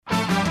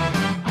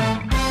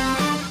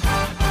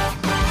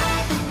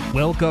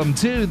Welcome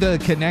to the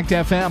Connect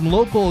FM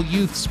local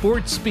youth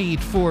sports beat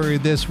for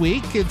this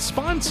week. It's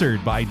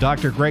sponsored by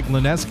Dr. Greg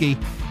Lineski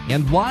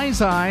and Wise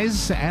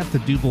Eyes at the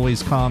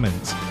DuBois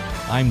Commons.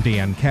 I'm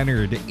Dan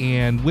Kennard,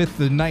 and with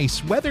the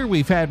nice weather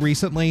we've had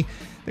recently,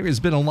 there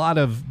has been a lot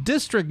of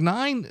District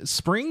 9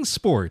 spring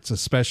sports,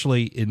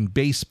 especially in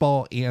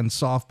baseball and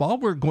softball.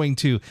 We're going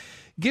to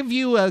give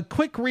you a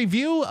quick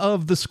review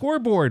of the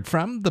scoreboard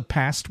from the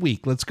past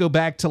week. Let's go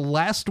back to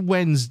last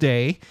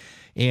Wednesday.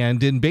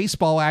 And in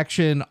baseball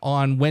action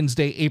on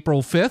Wednesday,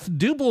 April 5th,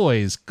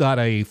 DuBois got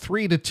a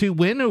 3-2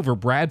 win over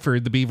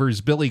Bradford. The Beavers'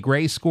 Billy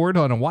Gray scored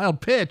on a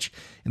wild pitch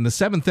in the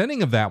 7th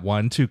inning of that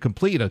one to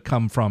complete a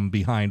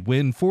come-from-behind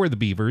win for the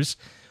Beavers.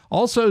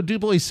 Also,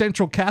 DuBois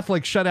Central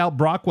Catholic shut out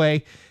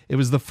Brockway. It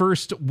was the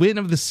first win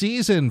of the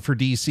season for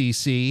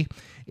DCC.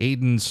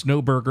 Aiden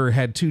Snowberger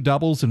had 2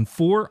 doubles and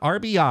 4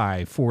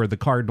 RBI for the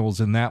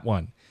Cardinals in that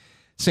one.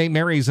 St.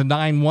 Mary's a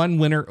 9-1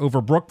 winner over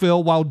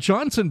Brookville, while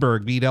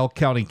Johnsonburg beat Elk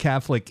County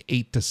Catholic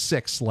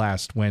 8-6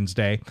 last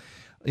Wednesday.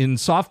 In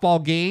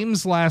softball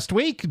games last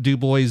week,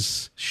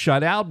 DuBois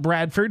shut out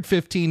Bradford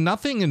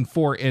 15-0 in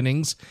 4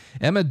 innings.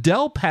 Emma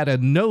Delp had a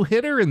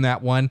no-hitter in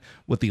that one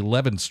with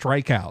 11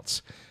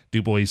 strikeouts.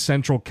 DuBois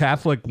Central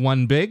Catholic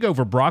won big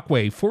over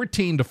Brockway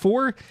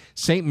 14-4.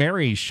 St.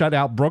 Mary's shut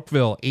out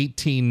Brookville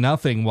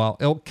 18-0, while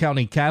Elk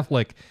County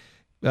Catholic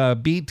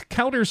beat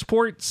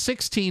Coudersport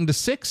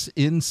 16-6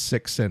 in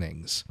 6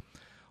 innings.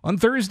 On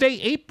Thursday,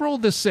 April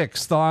the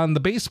 6th, on the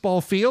baseball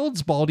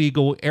fields, Bald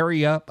Eagle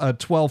area a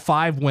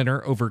 12-5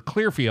 winner over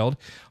Clearfield.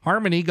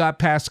 Harmony got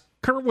past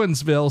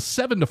Curwensville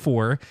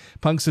 7-4.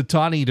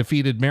 Punxsutawney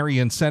defeated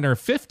Marion Center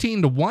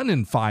 15-1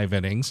 in 5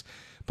 innings.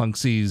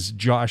 Punxie's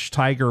Josh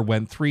Tiger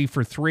went 3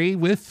 for 3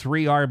 with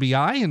 3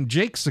 RBI, and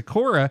Jake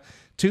Sikora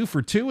 2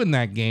 for 2 in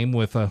that game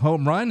with a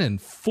home run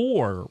and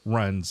 4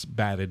 runs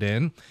batted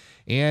in.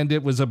 And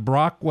it was a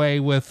Brockway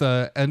with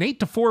an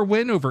 8-4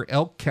 win over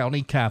Elk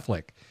County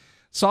Catholic.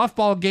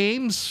 Softball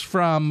games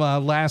from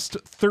last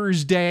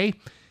Thursday.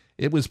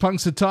 It was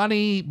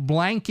Punxsutawney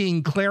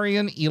blanking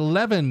Clarion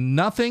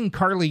 11-0.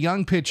 Carly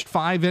Young pitched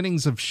 5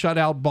 innings of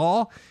shutout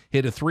ball,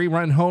 hit a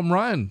 3-run home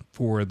run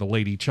for the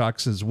Lady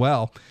Chucks as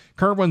well.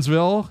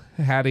 Curwensville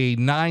had a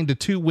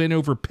 9-2 win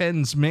over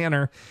Penns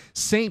Manor.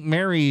 St.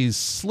 Mary's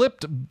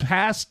slipped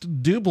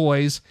past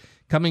DuBois,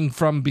 coming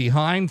from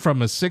behind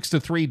from a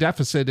 6-3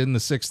 deficit in the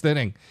 6th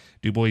inning.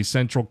 DuBois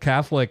Central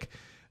Catholic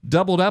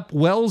doubled up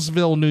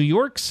Wellsville, New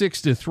York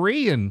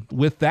 6-3, and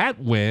with that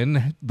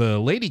win, the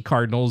Lady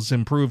Cardinals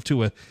improved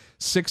to a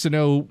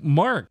 6-0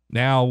 mark.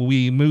 Now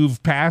we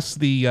move past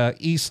the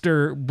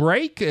Easter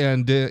break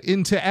and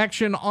into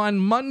action on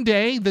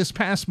Monday. This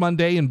past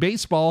Monday in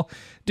baseball,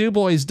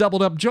 DuBois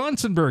doubled up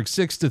Johnsonburg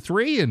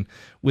 6-3, and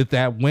with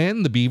that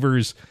win, the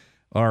Beavers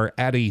are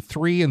at a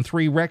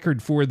 3-3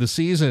 record for the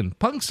season.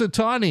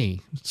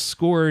 Punxsutawney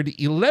scored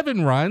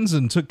 11 runs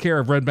and took care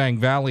of Red Bank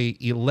Valley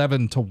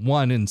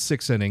 11-1 in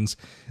 6 innings.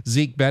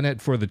 Zeke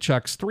Bennett for the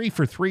Chucks 3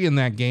 for 3 in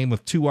that game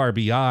with 2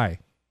 RBI.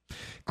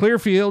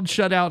 Clearfield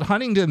shut out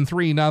Huntington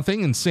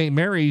 3-0, and St.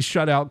 Mary's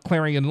shut out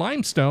Clarion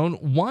Limestone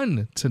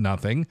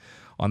 1-0.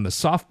 On the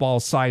softball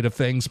side of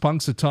things,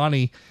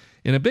 Punxsutawney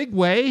in a big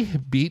way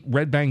beat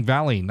Red Bank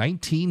Valley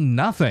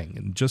 19-0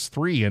 in just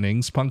 3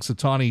 innings.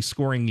 Punxsutawney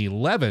scoring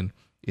 11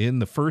 in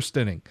the 1st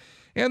inning.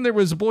 And there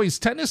was a boys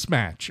tennis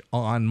match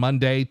on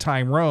Monday.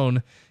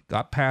 Tyrone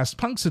got past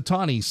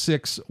Punxsutawney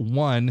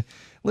 6-1.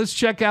 Let's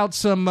check out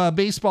some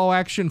baseball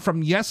action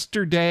from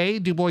yesterday.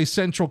 DuBois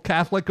Central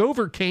Catholic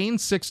over Kane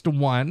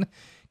 6-1.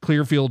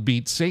 Clearfield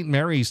beat St.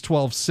 Mary's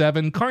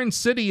 12-7. Karn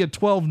City a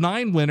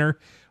 12-9 winner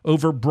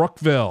over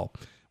Brookville.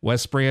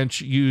 West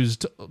Branch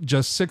used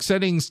just 6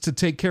 innings to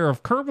take care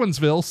of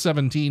Curwensville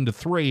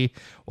 17-3,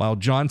 while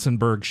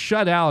Johnsonburg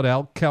shut out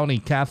Elk County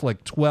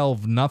Catholic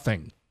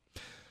 12-0.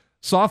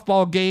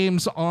 Softball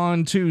games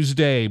on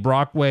Tuesday.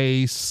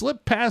 Brockway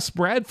slipped past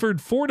Bradford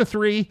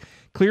 4-3.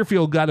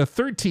 Clearfield got a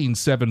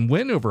 13-7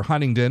 win over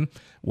Huntington.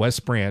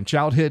 West Branch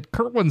out-hit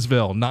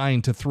Curwensville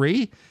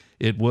 9-3.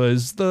 It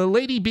was the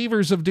Lady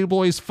Beavers of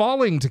DuBois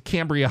falling to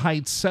Cambria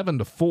Heights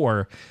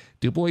 7-4.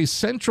 DuBois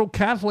Central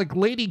Catholic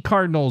Lady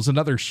Cardinals,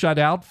 another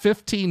shutout,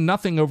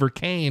 15-0 over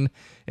Kane.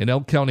 And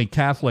Elk County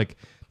Catholic,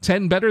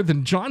 10 better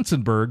than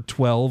Johnsonburg,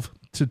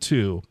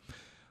 12-2.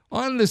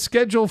 On the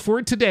schedule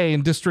for today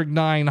in District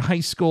 9 high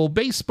school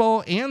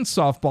baseball and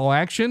softball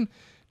action,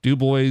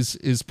 DuBois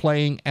is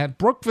playing at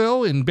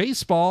Brookville in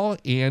baseball,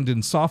 and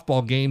in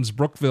softball games,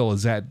 Brookville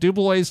is at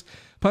DuBois.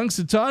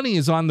 Punxsutawney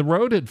is on the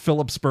road at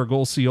Phillipsburg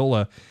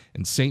Osceola,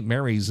 and St.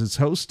 Mary's is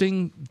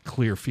hosting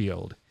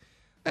Clearfield.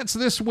 That's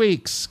this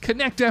week's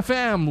Connect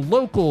FM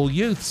local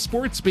youth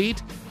sports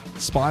beat,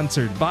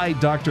 sponsored by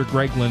Dr.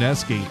 Greg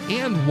Lineski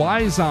and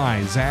Wise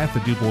Eyes at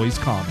the DuBois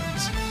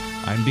Commons.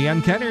 I'm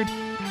Dan Kennard.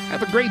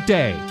 Have a great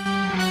day.